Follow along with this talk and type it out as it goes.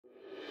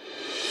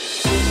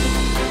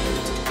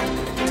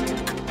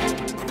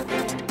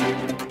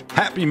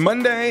Happy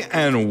Monday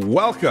and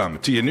welcome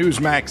to your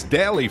Newsmax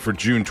Daily for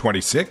June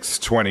 26,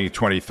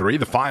 2023,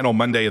 the final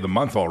Monday of the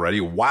month already.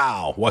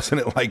 Wow,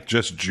 wasn't it like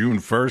just June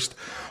 1st?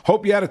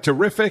 Hope you had a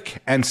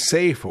terrific and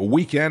safe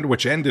weekend,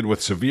 which ended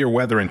with severe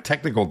weather and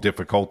technical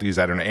difficulties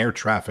at an air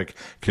traffic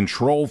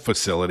control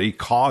facility,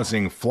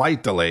 causing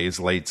flight delays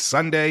late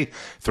Sunday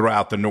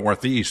throughout the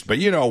Northeast. But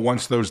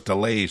once those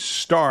delays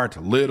start,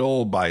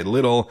 little by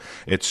little,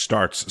 it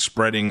starts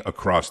spreading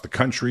across the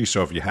country.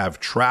 So if you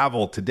have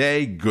travel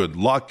today, good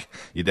luck.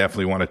 You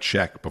definitely want to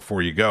check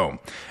before you go.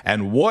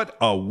 And what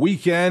a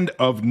weekend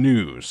of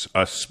news,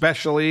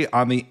 especially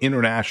on the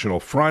international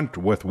front,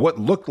 with what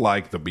looked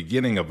like the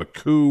beginning of a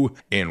coup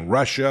in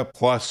Russia.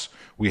 Plus,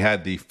 we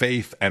had the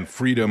Faith and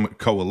Freedom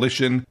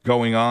Coalition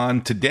going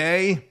on.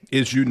 Today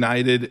is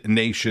United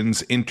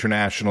Nations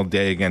International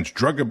Day Against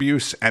Drug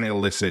Abuse and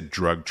Illicit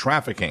Drug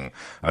Trafficking,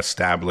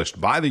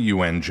 established by the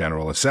UN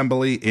General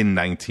Assembly in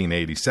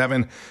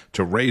 1987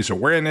 to raise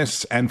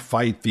awareness and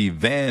fight the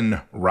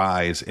then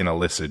rise in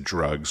illicit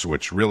drugs,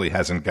 which really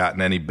hasn't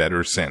gotten any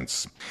better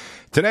since.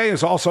 Today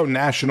is also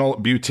National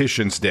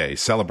Beauticians Day,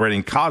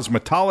 celebrating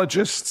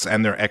cosmetologists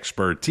and their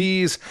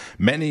expertise.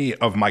 Many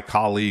of my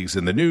colleagues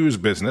in the news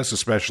business,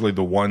 especially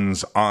the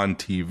ones on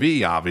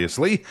TV,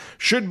 obviously,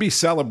 should be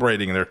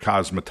celebrating their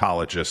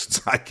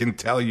cosmetologists. I can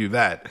tell you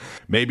that.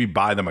 Maybe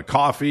buy them a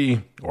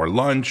coffee or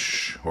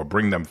lunch or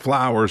bring them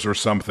flowers or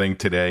something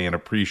today in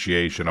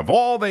appreciation of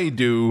all they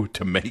do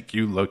to make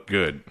you look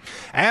good.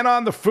 And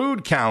on the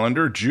food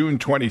calendar, June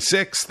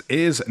 26th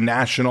is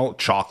National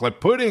Chocolate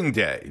Pudding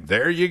Day.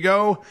 There you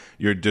go.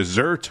 Your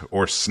dessert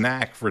or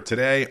snack for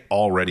today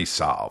already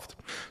solved.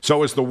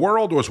 So as the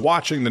world was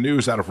watching the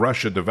news out of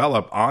Russia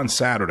develop on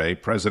Saturday,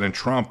 President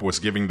Trump was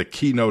giving the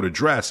keynote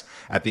address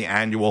at the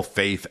annual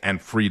Faith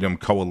and Freedom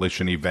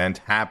Coalition event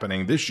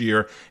happening this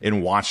year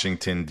in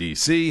Washington,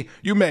 D.C.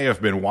 You may have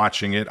been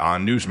watching it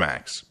on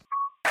Newsmax.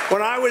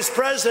 When I was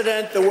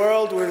president, the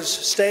world was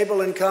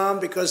stable and calm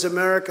because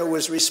America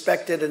was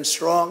respected and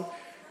strong.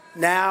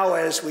 Now,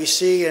 as we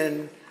see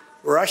in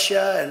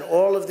Russia and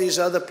all of these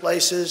other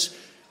places,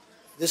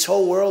 this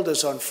whole world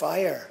is on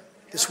fire.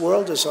 This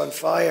world is on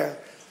fire.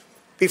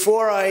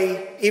 Before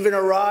I even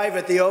arrive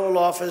at the Oval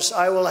Office,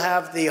 I will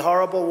have the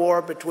horrible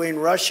war between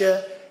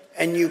Russia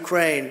and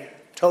Ukraine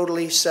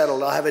totally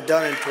settled. I'll have it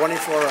done in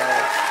 24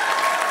 hours.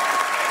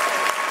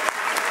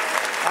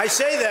 I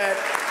say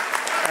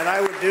that, and I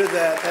would do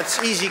that.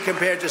 That's easy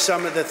compared to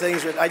some of the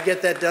things, but I'd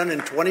get that done in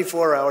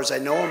 24 hours. I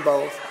know them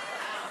both.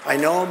 I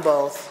know them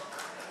both.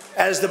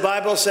 As the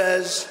Bible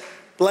says,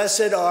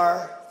 blessed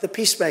are the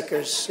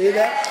peacemakers. See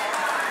that?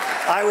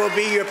 I will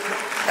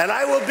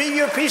be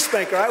your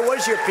peacemaker. I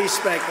was your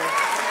peacemaker.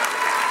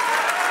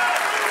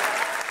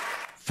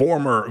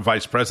 Former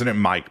Vice President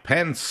Mike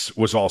Pence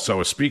was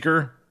also a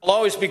speaker. I'll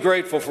always be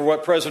grateful for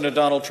what President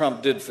Donald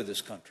Trump did for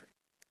this country.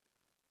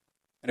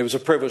 And it was a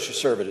privilege to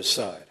serve at his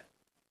side.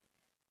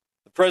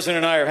 The President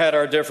and I have had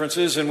our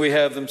differences, and we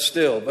have them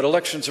still. But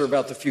elections are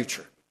about the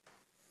future.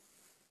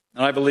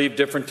 And I believe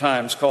different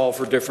times call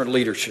for different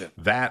leadership.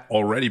 That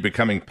already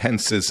becoming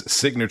Pence's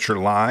signature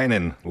line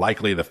and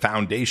likely the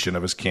foundation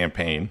of his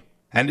campaign.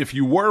 And if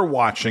you were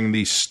watching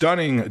the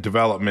stunning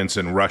developments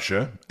in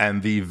Russia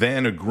and the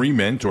then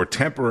agreement or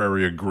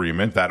temporary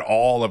agreement that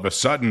all of a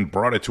sudden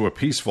brought it to a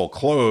peaceful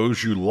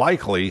close, you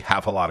likely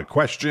have a lot of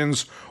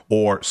questions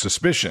or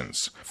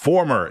suspicions.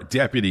 Former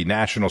Deputy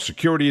National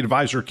Security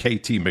Advisor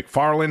KT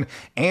McFarland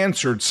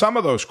answered some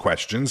of those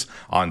questions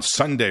on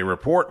Sunday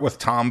Report with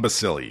Tom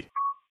Basile.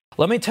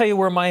 Let me tell you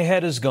where my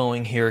head is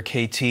going here,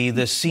 KT.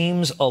 This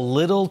seems a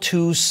little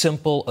too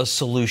simple a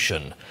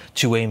solution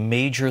to a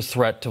major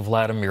threat to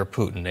Vladimir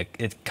Putin.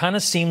 It kind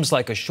of seems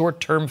like a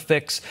short-term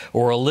fix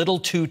or a little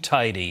too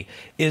tidy.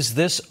 Is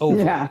this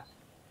over? Yeah.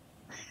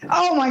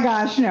 Oh, my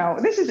gosh, no.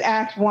 This is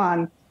Act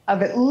 1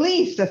 of at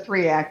least a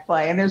 3-act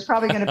play, and there's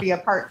probably going to be a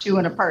Part 2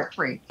 and a Part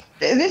 3.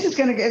 This is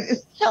going to get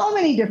so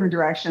many different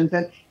directions,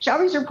 and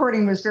Shelby's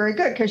reporting was very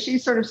good because she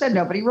sort of said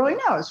nobody really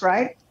knows,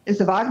 right? Is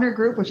the Wagner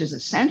Group, which is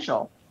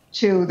essential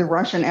to the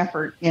Russian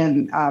effort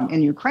in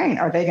Ukraine.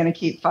 Are they going to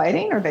keep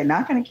fighting? Are they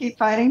not going to keep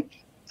fighting?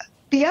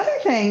 The other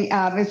thing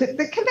is that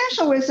the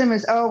conventional wisdom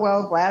is, oh,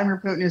 well,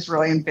 Vladimir Putin is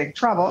really in big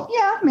trouble.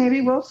 Yeah,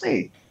 maybe we'll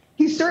see.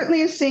 He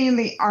certainly is seeing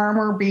the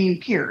armor being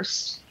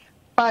pierced.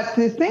 But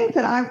the thing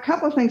that a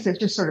couple of things that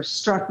just sort of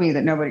struck me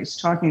that nobody's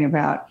talking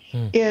about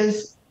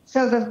is,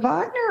 so the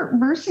Wagner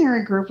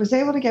mercenary group was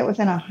able to get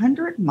within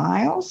 100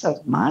 miles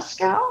of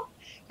Moscow,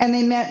 and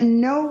they met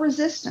no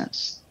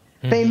resistance.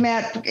 They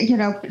met,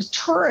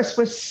 tourists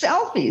with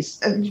selfies,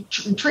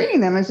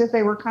 treating them as if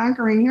they were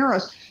conquering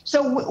heroes.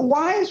 So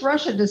why is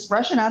Russia? Does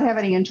Russia not have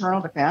any internal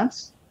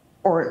defense?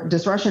 Or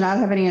does Russia not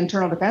have any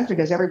internal defense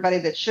because everybody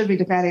that should be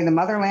defending the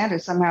motherland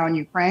is somehow in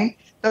Ukraine?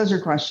 Those are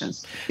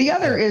questions. The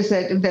other is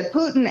that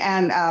Putin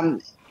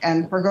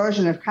and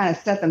Prigozhin have kind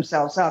of set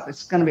themselves up.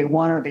 It's going to be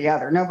one or the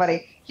other.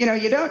 Nobody,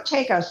 you don't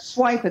take a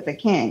swipe at the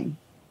king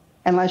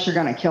unless you're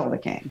going to kill the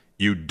king.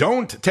 You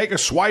don't take a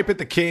swipe at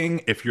the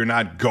king if you're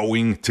not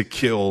going to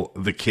kill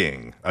the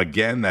king.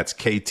 Again, that's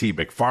KT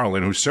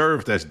McFarland, who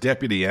served as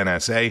deputy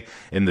NSA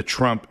in the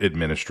Trump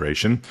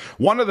administration.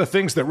 One of the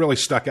things that really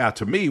stuck out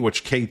to me,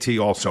 which KT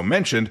also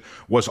mentioned,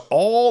 was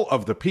all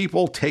of the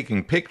people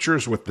taking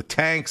pictures with the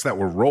tanks that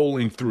were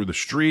rolling through the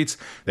streets.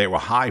 They were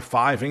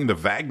high-fiving the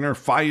Wagner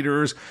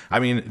fighters. I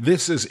mean,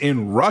 this is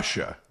in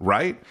Russia,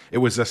 right? It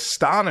was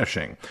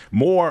astonishing.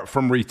 More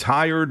from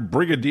retired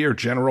Brigadier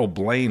General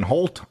Blaine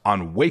Holt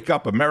on Wake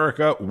Up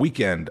America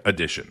Weekend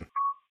Edition.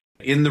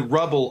 In the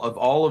rubble of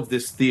all of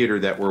this theater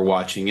that we're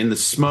watching, in the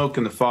smoke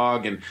and the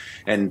fog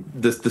and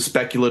the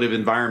speculative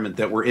environment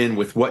that we're in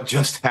with what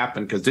just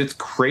happened, because it's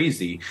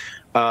crazy,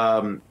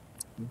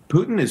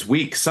 Putin is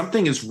weak.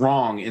 Something is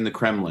wrong in the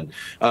Kremlin.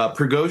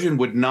 Prigozhin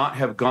would not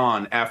have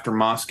gone after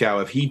Moscow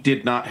if he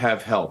did not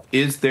have help.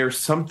 Is there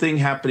something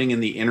happening in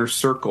the inner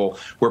circle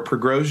where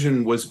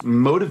Prigozhin was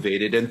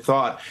motivated and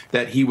thought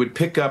that he would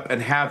pick up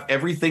and have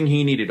everything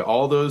he needed,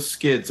 all those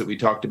skids that we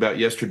talked about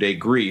yesterday,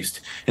 greased,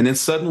 and then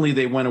suddenly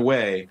they went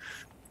away?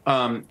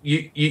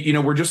 You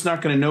know, we're just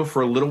not going to know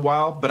for a little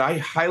while, but I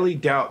highly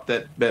doubt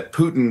that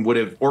Putin would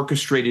have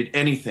orchestrated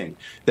anything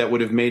that would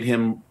have made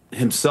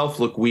himself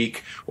look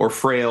weak or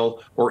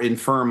frail or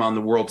infirm on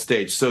the world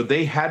stage. So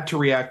they had to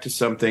react to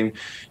something,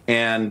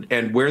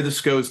 and where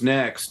this goes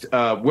next,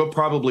 we'll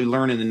probably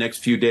learn in the next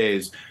few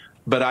days.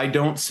 But I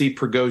don't see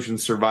Prigozhin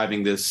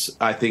surviving this.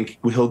 I think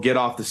he'll get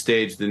off the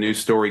stage, the news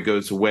story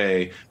goes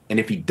away. And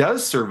if he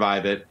does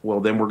survive it,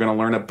 well, then we're going to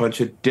learn a bunch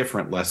of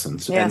different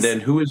lessons. Yes. And then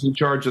who is in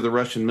charge of the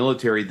Russian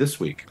military this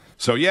week?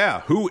 So,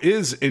 yeah, who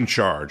is in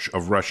charge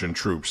of Russian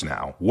troops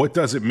now? What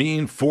does it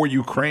mean for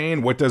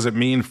Ukraine? What does it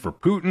mean for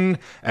Putin?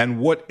 And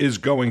what is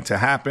going to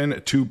happen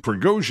to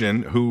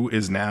Prigozhin, who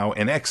is now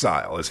in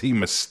exile? Is he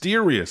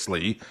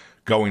mysteriously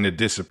going to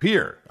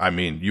disappear? I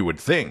mean, you would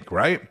think,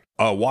 right?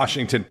 A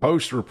Washington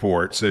Post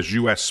report says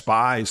U.S.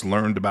 spies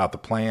learned about the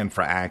plan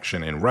for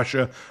action in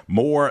Russia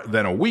more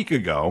than a week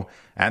ago,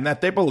 and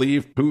that they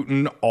believe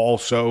Putin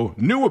also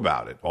knew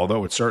about it,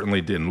 although it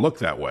certainly didn't look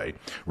that way.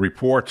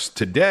 Reports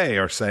today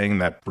are saying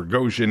that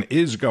Prigozhin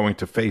is going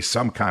to face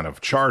some kind of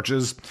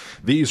charges.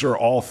 These are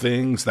all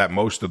things that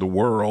most of the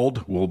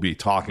world will be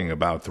talking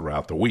about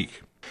throughout the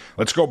week.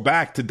 Let's go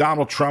back to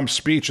Donald Trump's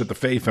speech at the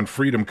Faith and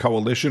Freedom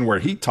Coalition, where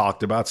he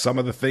talked about some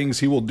of the things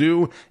he will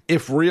do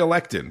if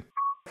reelected.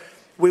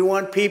 We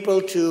want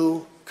people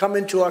to come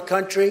into our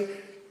country,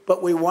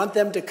 but we want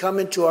them to come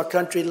into our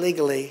country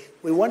legally.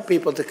 We want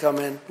people to come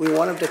in. We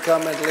want them to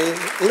come in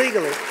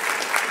legally.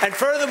 And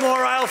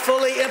furthermore, I'll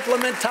fully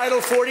implement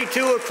Title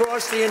 42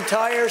 across the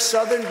entire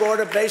southern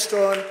border based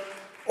on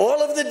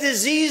all of the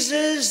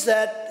diseases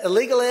that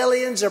illegal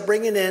aliens are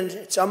bringing in.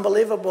 It's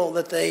unbelievable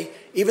that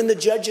even the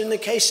judge in the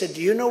case said,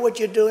 do you know what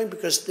you're doing?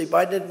 Because the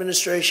Biden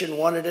administration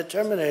wanted it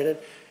terminated.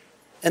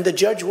 And the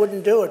judge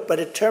wouldn't do it, but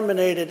it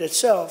terminated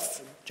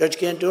itself. Judge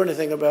can't do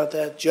anything about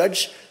that.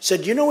 Judge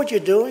said, you know what you're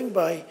doing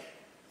by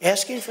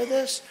asking for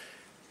this?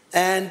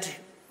 And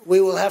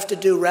we will have to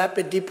do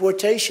rapid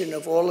deportation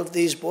of all of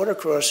these border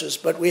crossers.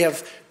 But we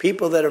have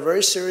people that are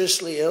very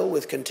seriously ill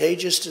with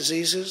contagious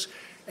diseases,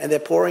 and they're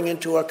pouring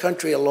into our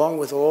country along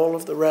with all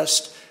of the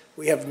rest.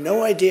 We have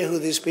no idea who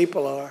these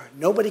people are.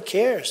 Nobody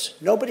cares.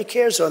 Nobody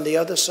cares on the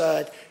other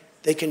side.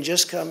 They can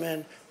just come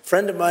in. A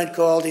friend of mine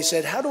called. He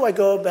said, how do I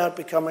go about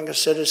becoming a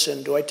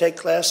citizen? Do I take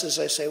classes?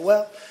 I say,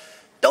 well,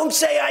 don't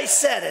say I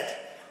said it,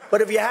 but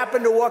if you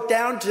happen to walk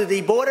down to the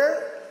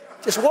border,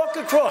 just walk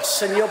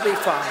across and you'll be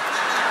fine.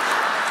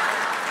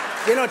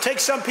 You know, it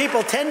takes some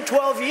people 10,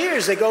 12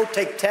 years. They go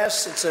take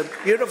tests. It's a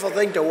beautiful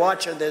thing to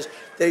watch, and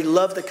they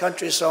love the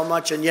country so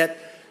much, and yet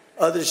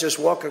others just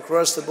walk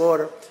across the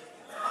border.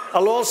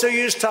 I'll also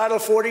use Title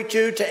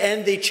 42 to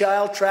end the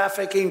child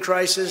trafficking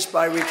crisis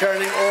by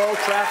returning all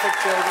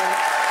trafficked children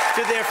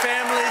to their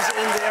families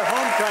in their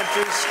home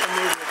countries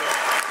immediately.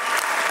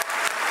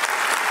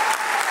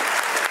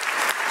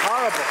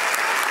 Horrible.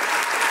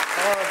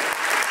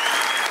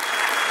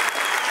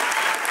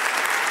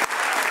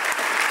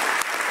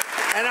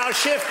 And I'll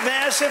shift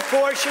massive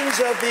portions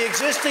of the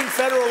existing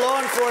federal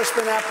law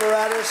enforcement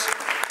apparatus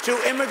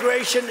to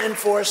immigration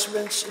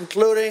enforcement,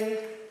 including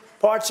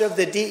parts of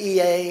the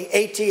DEA,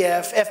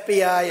 ATF,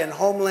 FBI, and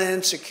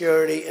Homeland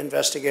Security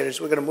investigators.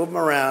 We're going to move them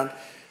around.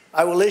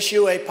 I will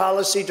issue a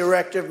policy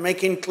directive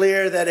making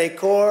clear that a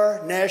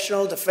core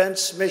national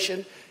defense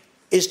mission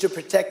is to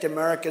protect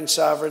American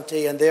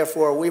sovereignty, and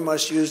therefore we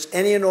must use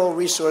any and all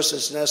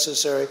resources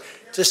necessary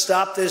to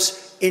stop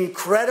this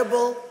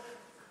incredible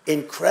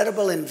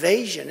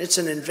invasion. It's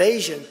an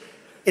invasion,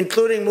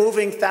 including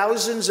moving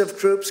thousands of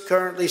troops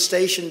currently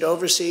stationed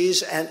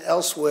overseas and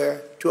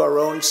elsewhere to our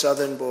own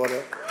southern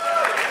border.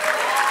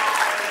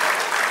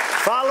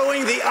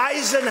 Following the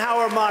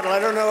Eisenhower model, I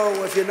don't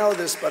know if you know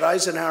this, but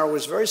Eisenhower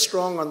was very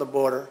strong on the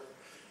border.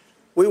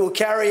 We will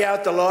carry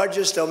out the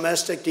largest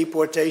domestic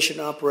deportation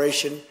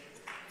operation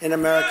in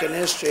American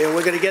history, and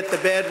we're going to get the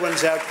bad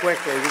ones out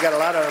quickly. We got a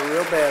lot of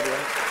real bad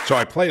ones. So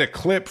I played a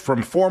clip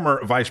from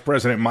former Vice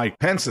President Mike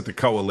Pence at the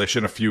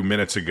coalition a few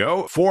minutes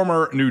ago.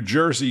 Former New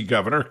Jersey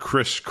Governor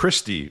Chris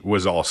Christie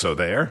was also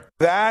there.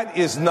 That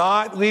is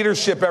not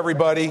leadership,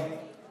 everybody.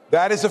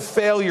 That is a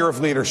failure of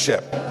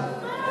leadership.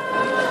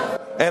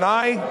 And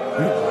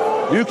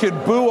you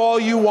can boo all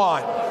you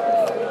want.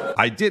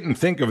 I didn't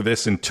think of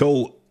this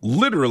until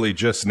literally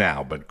just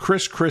now, but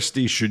Chris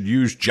Christie should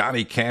use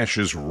Johnny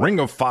Cash's Ring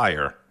of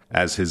Fire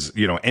as his,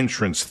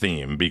 entrance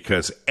theme,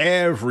 because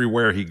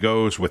everywhere he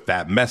goes with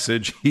that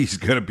message, he's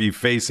going to be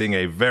facing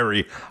a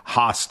very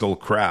hostile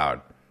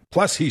crowd.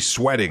 Plus, he's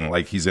sweating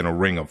like he's in a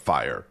ring of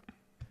fire.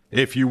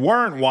 If you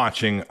weren't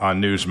watching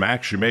on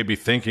Newsmax, you may be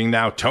thinking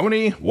now,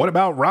 Tony, what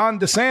about Ron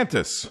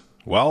DeSantis?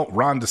 Well,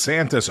 Ron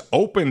DeSantis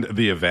opened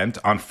the event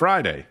on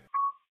Friday.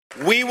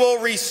 We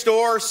will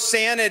restore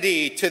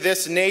sanity to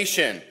this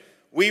nation.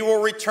 We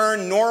will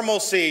return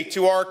normalcy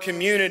to our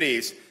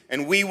communities,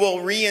 and we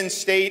will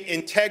reinstate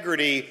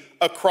integrity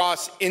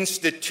across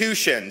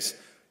institutions.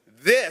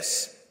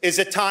 This is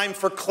a time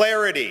for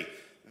clarity.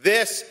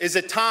 This is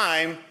a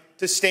time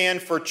to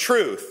stand for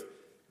truth.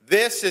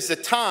 This is a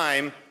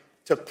time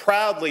to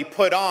proudly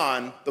put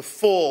on the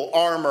full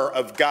armor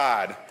of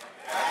God.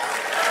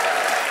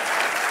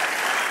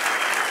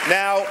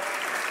 Now,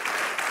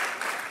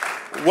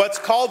 what's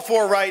called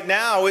for right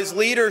now is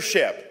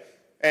leadership.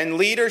 And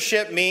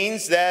leadership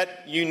means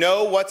that you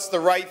know what's the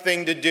right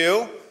thing to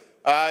do.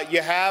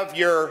 You have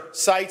your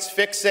sights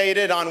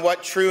fixated on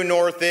what true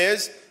north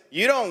is.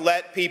 You don't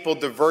let people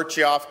divert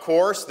you off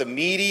course, the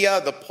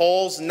media, the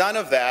polls, none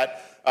of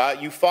that.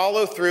 You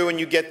follow through and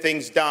you get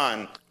things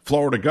done.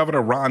 Florida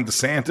Governor Ron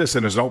DeSantis,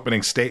 in his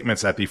opening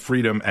statements at the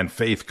Freedom and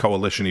Faith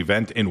Coalition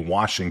event in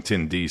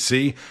Washington,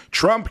 D.C.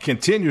 Trump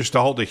continues to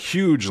hold a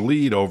huge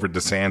lead over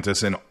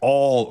DeSantis in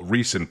all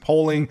recent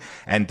polling,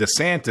 and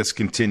DeSantis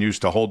continues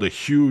to hold a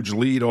huge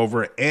lead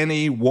over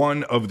any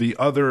one of the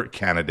other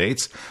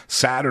candidates.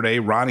 Saturday,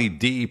 Ronnie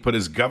D. put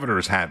his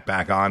governor's hat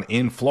back on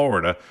in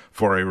Florida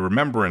for a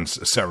remembrance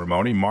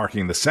ceremony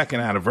marking the second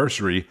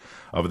anniversary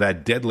of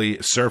that deadly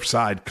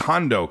Surfside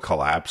condo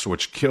collapse,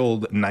 which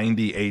killed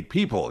 98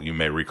 people, you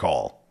may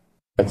recall.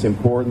 It's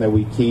important that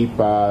we keep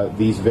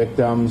these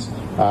victims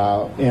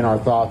in our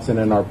thoughts and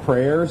in our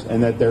prayers,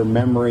 and that their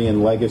memory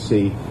and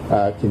legacy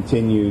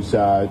continues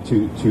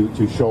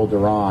to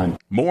shoulder on.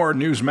 More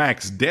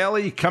Newsmax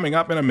Daily coming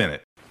up in a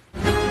minute.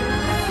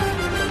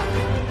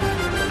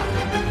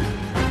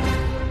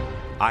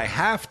 I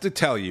have to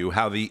tell you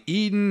how the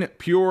Eden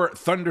Pure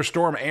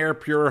Thunderstorm Air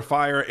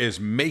Purifier is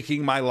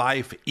making my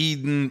life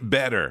Eden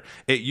better.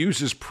 It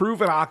uses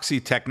proven oxy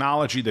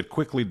technology that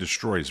quickly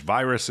destroys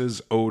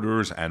viruses,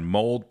 odors, and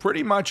mold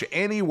pretty much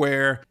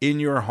anywhere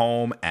in your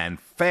home, and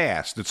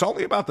fast. It's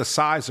only about the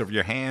size of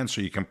your hand,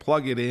 so you can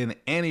plug it in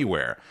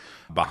anywhere.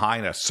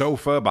 Behind a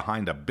sofa,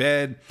 behind a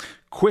bed.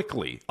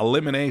 Quickly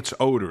eliminates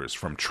odors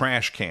from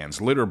trash cans,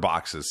 litter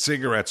boxes,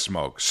 cigarette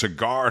smoke,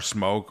 cigar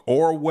smoke,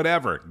 or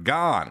whatever.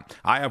 Gone.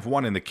 I have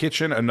one in the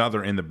kitchen,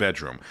 another in the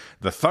bedroom.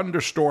 The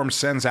Thunderstorm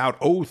sends out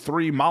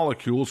O3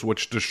 molecules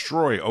which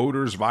destroy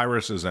odors,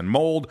 viruses, and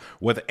mold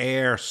with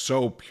air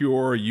so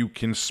pure you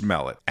can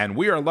smell it. And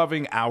we are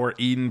loving our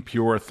Eden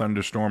Pure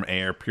Thunderstorm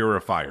Air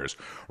Purifiers.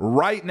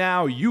 Right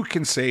now, you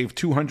can save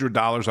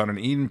 $200 on an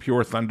Eden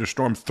Pure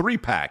Thunderstorm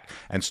 3-pack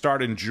and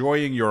start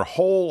enjoying your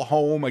whole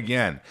home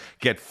again.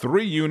 Get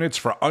 3 units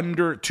for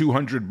under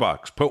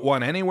 $200. Put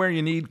one anywhere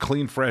you need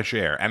clean, fresh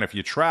air. And if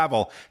you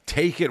travel,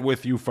 take it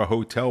with you for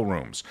hotel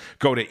rooms.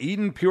 Go to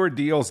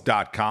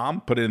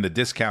EdenPureDeals.com, put in the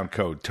discount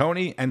code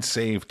Tony, and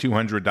save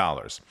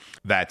 $200.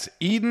 That's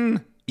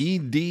Eden,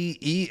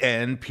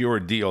 EDEN,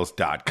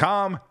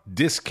 PureDeals.com,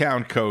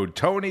 discount code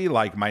Tony,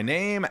 like my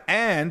name,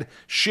 and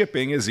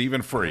shipping is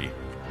even free.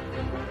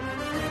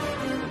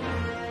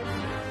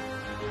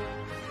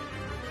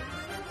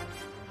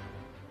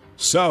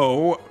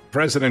 So,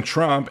 President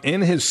Trump,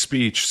 in his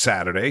speech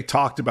Saturday,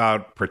 talked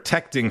about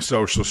protecting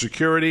Social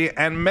Security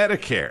and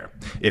Medicare.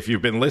 If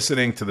you've been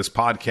listening to this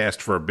podcast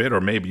for a bit,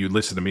 or maybe you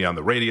listen to me on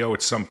the radio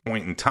at some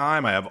point in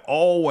time, I have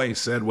always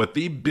said with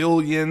the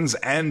billions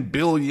and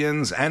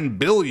billions and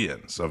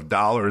billions of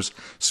dollars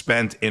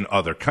spent in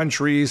other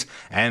countries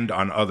and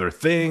on other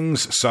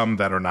things, some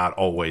that are not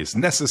always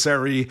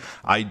necessary,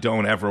 I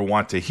don't ever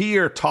want to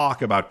hear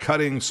talk about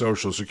cutting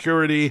Social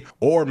Security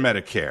or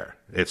Medicare.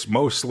 It's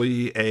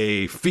mostly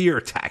a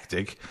fear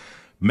tactic.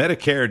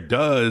 Medicare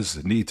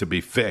does need to be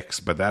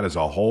fixed, but that is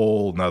a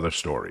whole nother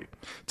story.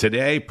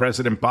 Today,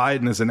 President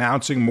Biden is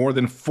announcing more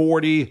than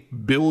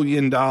 $40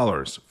 billion,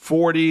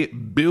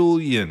 $40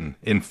 billion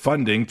in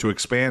funding to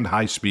expand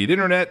high-speed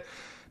internet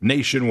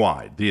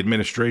nationwide. The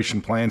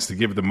administration plans to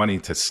give the money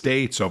to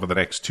states over the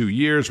next 2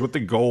 years with the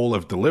goal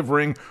of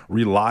delivering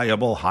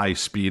reliable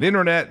high-speed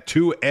internet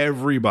to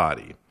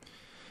everybody.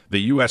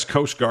 The U.S.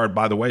 Coast Guard,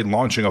 by the way,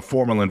 launching a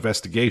formal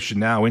investigation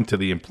now into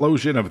the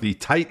implosion of the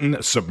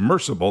Titan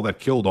submersible that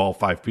killed all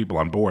 5 people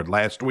on board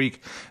last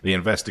week. The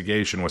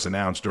investigation was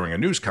announced during a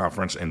news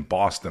conference in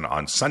Boston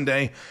on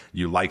Sunday.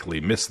 You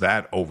likely missed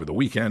that over the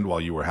weekend while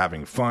you were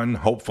having fun,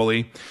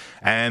 hopefully.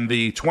 And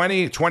the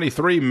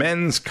 2023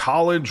 Men's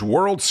College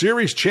World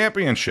Series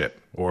Championship,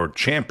 or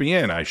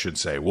champion, I should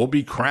say, will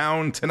be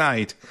crowned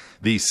tonight.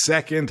 The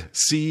 2nd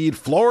seed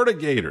Florida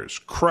Gators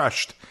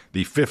crushed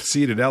the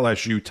 5th-seeded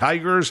LSU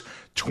Tigers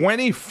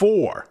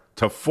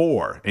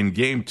 24-4 in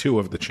Game 2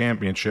 of the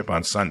championship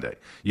on Sunday.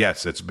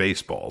 Yes, it's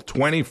baseball.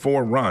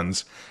 24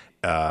 runs,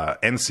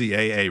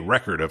 NCAA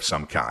record of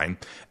some kind.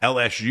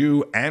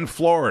 LSU and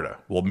Florida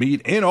will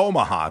meet in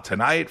Omaha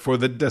tonight for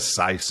the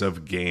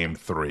decisive Game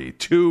 3.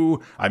 2,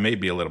 I may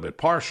be a little bit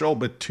partial,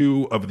 but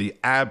 2 of the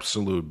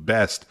absolute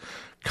best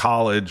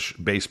college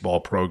baseball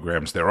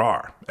programs there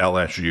are,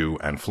 LSU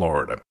and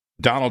Florida.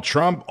 Donald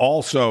Trump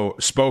also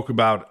spoke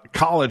about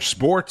college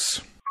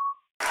sports.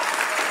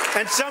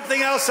 And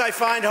something else I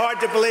find hard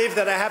to believe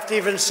that I have to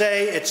even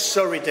say, it's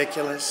so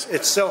ridiculous.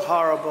 It's so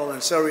horrible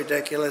and so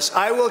ridiculous.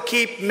 I will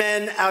keep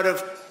men out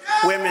of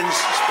women's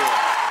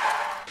sport.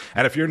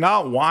 And if you're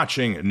not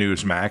watching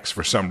Newsmax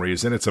for some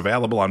reason, it's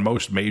available on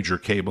most major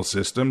cable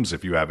systems.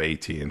 If you have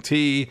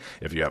AT&T,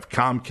 if you have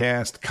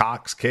Comcast,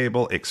 Cox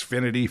Cable,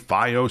 Xfinity,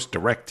 Fios,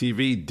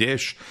 DirecTV,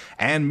 Dish,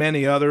 and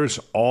many others,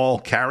 all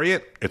carry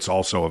it. It's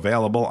also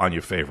available on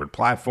your favorite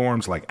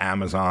platforms like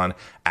Amazon,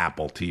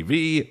 Apple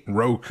TV,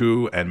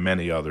 Roku, and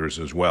many others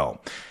as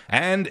well.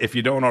 And if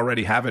you don't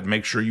already have it,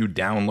 make sure you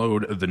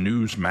download the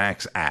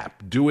Newsmax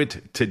app. Do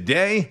it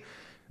today.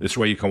 This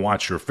way you can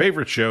watch your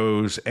favorite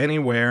shows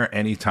anywhere,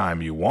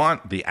 anytime you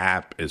want. The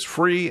app is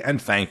free,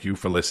 and thank you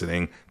for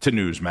listening to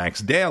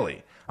Newsmax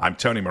Daily. I'm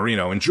Tony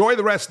Marino. Enjoy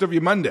the rest of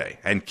your Monday,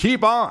 and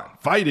keep on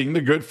fighting the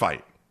good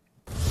fight.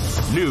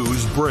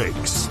 News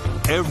breaks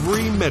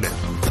every minute,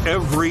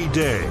 every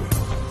day.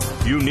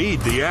 You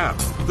need the app,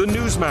 the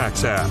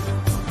Newsmax app.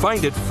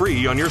 Find it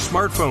free on your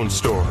smartphone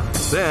store.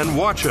 Then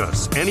watch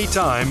us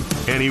anytime,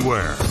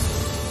 anywhere.